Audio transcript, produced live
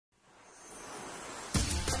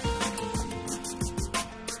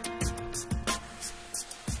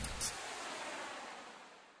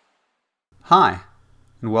Hi,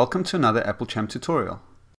 and welcome to another AppleChamp tutorial.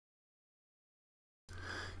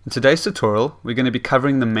 In today's tutorial, we're going to be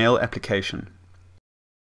covering the mail application.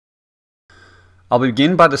 I'll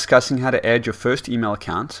begin by discussing how to add your first email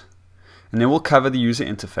account, and then we'll cover the user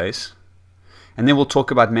interface, and then we'll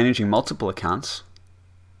talk about managing multiple accounts,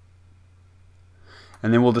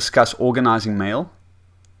 and then we'll discuss organizing mail,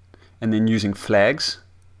 and then using flags,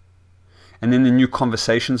 and then the new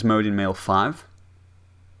conversations mode in Mail 5.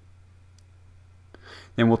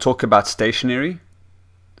 Then we'll talk about stationery.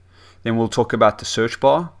 Then we'll talk about the search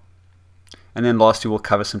bar. And then lastly, we'll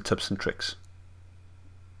cover some tips and tricks.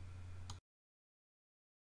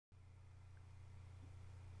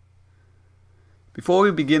 Before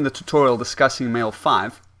we begin the tutorial discussing Mail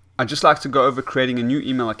 5, I'd just like to go over creating a new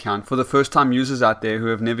email account for the first-time users out there who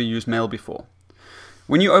have never used Mail before.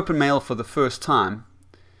 When you open Mail for the first time,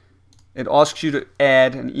 it asks you to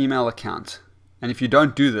add an email account. And if you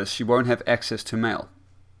don't do this, you won't have access to Mail.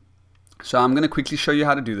 So I'm going to quickly show you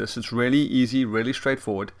how to do this. It's really easy, really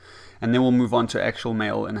straightforward, and then we'll move on to actual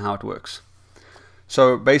Mail and how it works.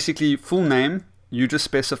 So basically, full name, you just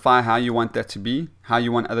specify how you want that to be, how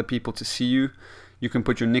you want other people to see you. You can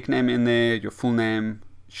put your nickname in there, your full name,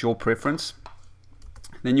 it's your preference.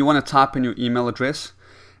 Then you want to type in your email address,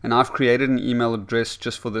 and I've created an email address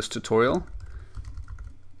just for this tutorial,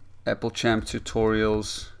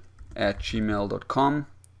 applechamptutorials@gmail.com.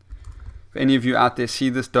 If any of you out there see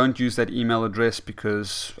this, don't use that email address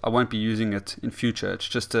because I won't be using it in future. It's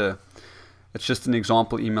just an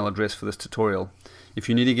example email address for this tutorial. If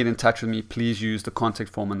you need to get in touch with me, please use the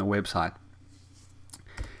contact form on the website.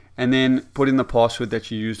 And then put in the password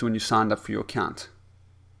that you used when you signed up for your account.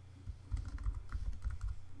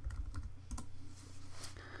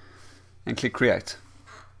 And click create.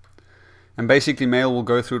 And basically Mail will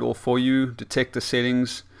go through it all for you, detect the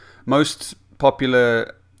settings. Most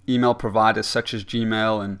popular email providers such as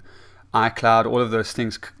Gmail and iCloud, all of those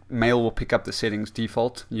things, Mail will pick up the settings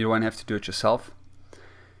default. You won't have to do it yourself.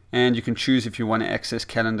 And you can choose if you want to access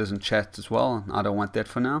calendars and chat as well. I don't want that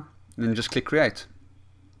for now. And then just click create.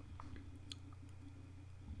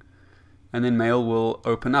 And then Mail will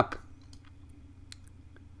open up.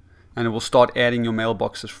 And it will start adding your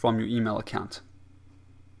mailboxes from your email account.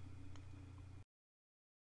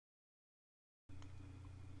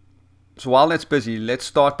 So while that's busy, let's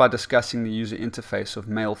start by discussing the user interface of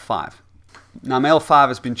Mail 5. Now Mail 5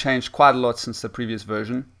 has been changed quite a lot since the previous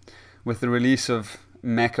version. With the release of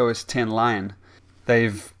macOS 10 Lion,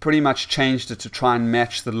 they've pretty much changed it to try and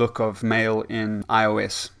match the look of Mail in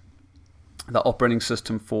iOS, the operating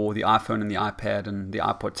system for the iPhone and the iPad and the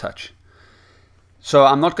iPod Touch. So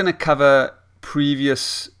I'm not going to cover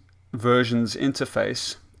previous versions'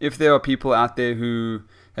 interface. If there are people out there who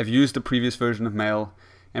have used the previous version of Mail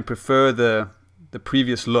and prefer the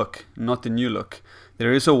previous look, not the new look,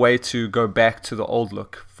 there is a way to go back to the old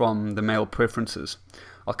look from the Mail preferences.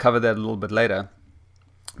 I'll cover that a little bit later.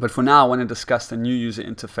 But for now, I want to discuss the new user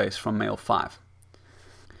interface from Mail 5.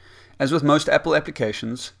 As with most Apple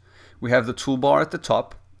applications, we have the toolbar at the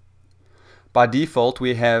top. By default,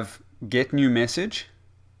 we have Get New Message,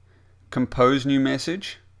 Compose New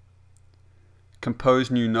Message, Compose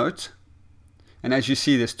New Note. And as you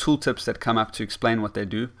see, there's tooltips that come up to explain what they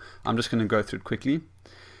do. I'm just going to go through it quickly.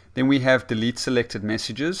 Then we have delete selected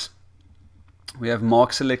messages. We have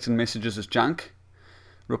mark selected messages as junk.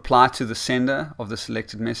 Reply to the sender of the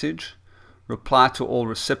selected message. Reply to all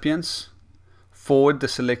recipients. Forward the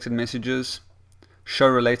selected messages. Show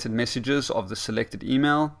related messages of the selected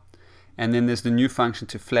email. And then there's the new function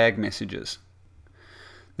to flag messages.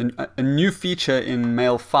 Then a new feature in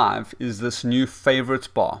Mail 5 is this new favorites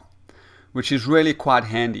bar, which is really quite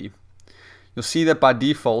handy. You'll see that by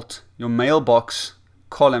default, your mailbox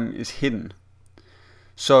column is hidden.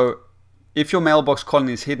 So if your mailbox column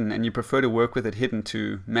is hidden and you prefer to work with it hidden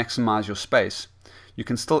to maximize your space, you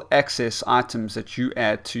can still access items that you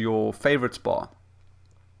add to your favorites bar.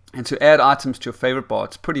 And to add items to your favorite bar,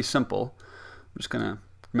 it's pretty simple. I'm just going to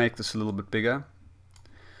make this a little bit bigger.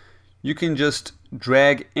 You can just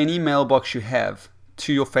drag any mailbox you have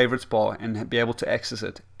to your favorites bar and be able to access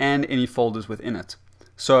it and any folders within it.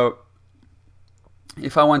 So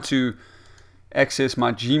if I want to access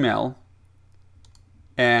my Gmail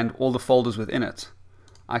and all the folders within it,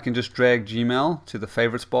 I can just drag Gmail to the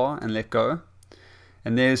favorites bar and let go.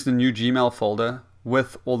 And there's the new Gmail folder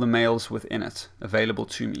with all the mails within it available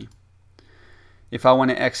to me. If I want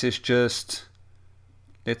to access just,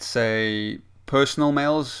 let's say, personal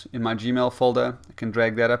mails in my Gmail folder, I can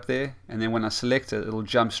drag that up there, and then when I select it, it'll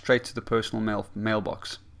jump straight to the personal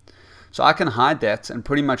mailbox. So I can hide that and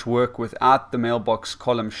pretty much work without the mailbox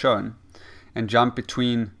column shown and jump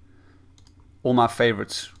between all my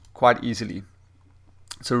favorites quite easily.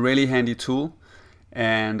 It's a really handy tool,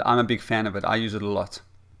 and I'm a big fan of it. I use it a lot.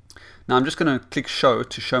 Now I'm just going to click show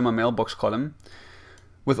to show my mailbox column.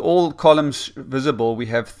 With all columns visible, we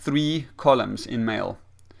have 3 columns in mail.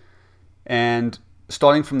 And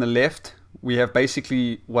starting from the left, we have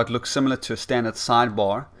basically what looks similar to a standard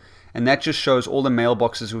sidebar, and that just shows all the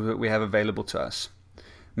mailboxes we have available to us.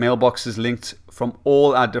 Mailboxes linked from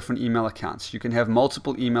all our different email accounts. You can have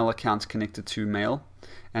multiple email accounts connected to mail,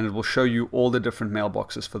 and it will show you all the different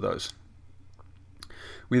mailboxes for those.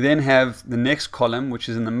 We then have the next column, which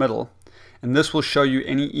is in the middle, and this will show you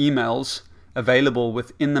any emails available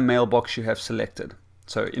within the mailbox you have selected.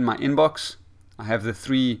 So in my inbox, I have the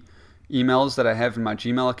 3 emails that I have in my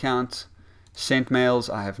Gmail account. Sent mails,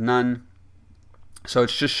 I have none. So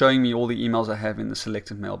it's just showing me all the emails I have in the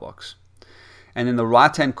selected mailbox. And in the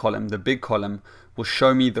right hand column, the big column, will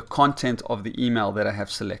show me the content of the email that I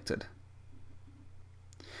have selected.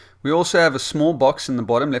 We also have a small box in the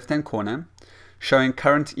bottom left hand corner showing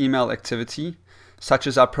current email activity, such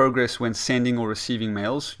as our progress when sending or receiving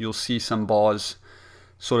mails. You'll see some bars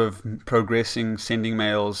sort of progressing, sending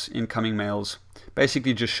mails, incoming mails,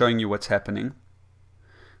 basically just showing you what's happening.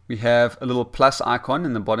 We have a little plus icon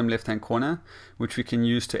in the bottom left hand corner, which we can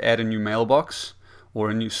use to add a new mailbox or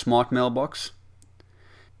a new smart mailbox.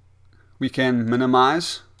 We can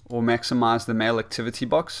minimize or maximize the mail activity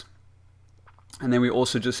box. And then we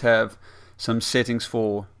also just have some settings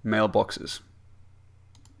for mailboxes.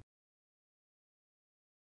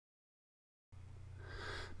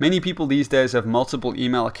 Many people these days have multiple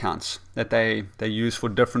email accounts that they use for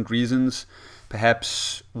different reasons.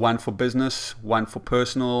 Perhaps one for business, one for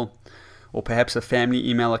personal, or perhaps a family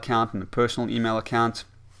email account and a personal email account.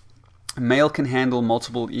 Mail can handle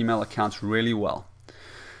multiple email accounts really well.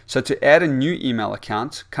 So to add a new email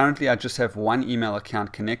account, currently I just have one email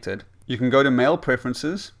account connected. You can go to Mail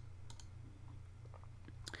Preferences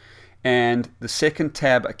and the second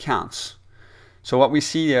tab, Accounts. So what we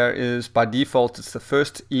see here is by default it's the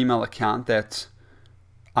first email account that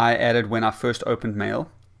I added when I first opened Mail.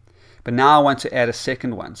 But now I want to add a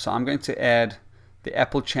second one. So I'm going to add the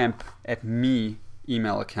applechamp@me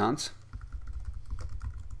email account.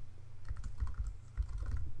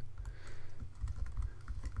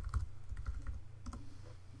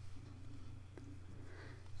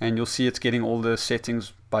 And you'll see it's getting all the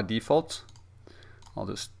settings by default. I'll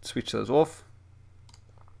just switch those off.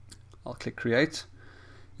 I'll click create.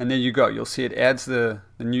 And there you go. You'll see it adds the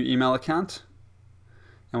new email account.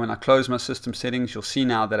 And when I close my system settings, you'll see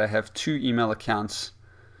now that I have 2 email accounts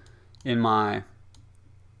in my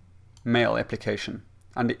mail application.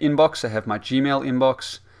 Under inbox, I have my Gmail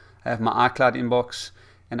inbox, I have my iCloud inbox,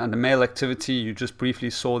 and under mail activity, you just briefly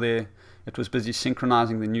saw there, it was busy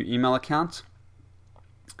synchronizing the new email account.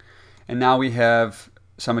 And now we have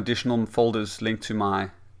some additional folders linked to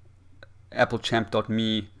my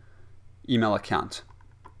applechamp.me email account.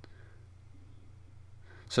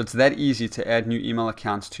 So it's that easy to add new email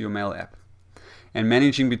accounts to your mail app. And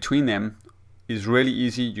managing between them is really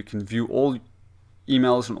easy. You can view all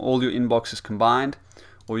emails and all your inboxes combined,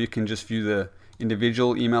 or you can just view the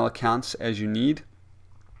individual email accounts as you need.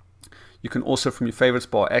 You can also, from your favorites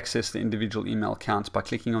bar, access the individual email accounts by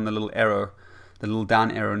clicking on the little arrow, the little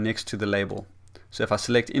down arrow next to the label. So if I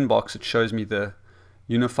select inbox, it shows me the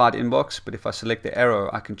unified inbox, but if I select the arrow,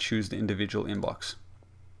 I can choose the individual inbox.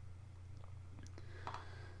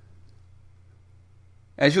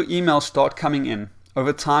 As your emails start coming in,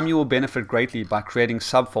 over time you will benefit greatly by creating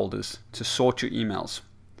subfolders to sort your emails.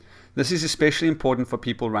 This is especially important for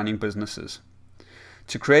people running businesses.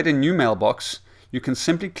 To create a new mailbox, you can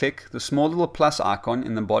simply click the small little plus icon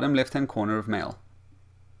in the bottom left-hand corner of Mail.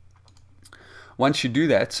 Once you do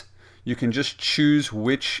that, you can just choose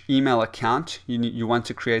which email account you want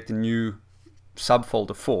to create the new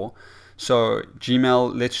subfolder for. So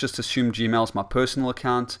Gmail, let's just assume Gmail is my personal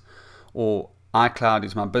account, or iCloud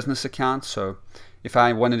is my business account. So if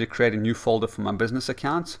I wanted to create a new folder for my business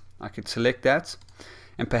account, I could select that.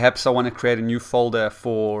 And perhaps I want to create a new folder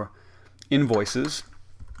for invoices.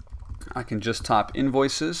 I can just type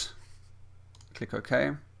invoices, click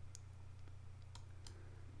OK.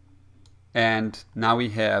 And now we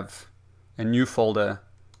have a new folder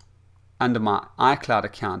under my iCloud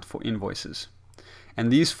account for invoices.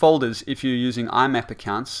 And these folders, if you're using IMAP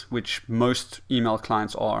accounts, which most email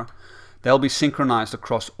clients are, they'll be synchronized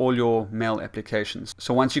across all your mail applications.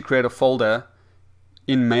 So once you create a folder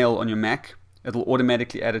in Mail on your Mac, it'll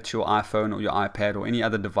automatically add it to your iPhone or your iPad or any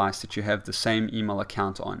other device that you have the same email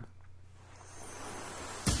account on.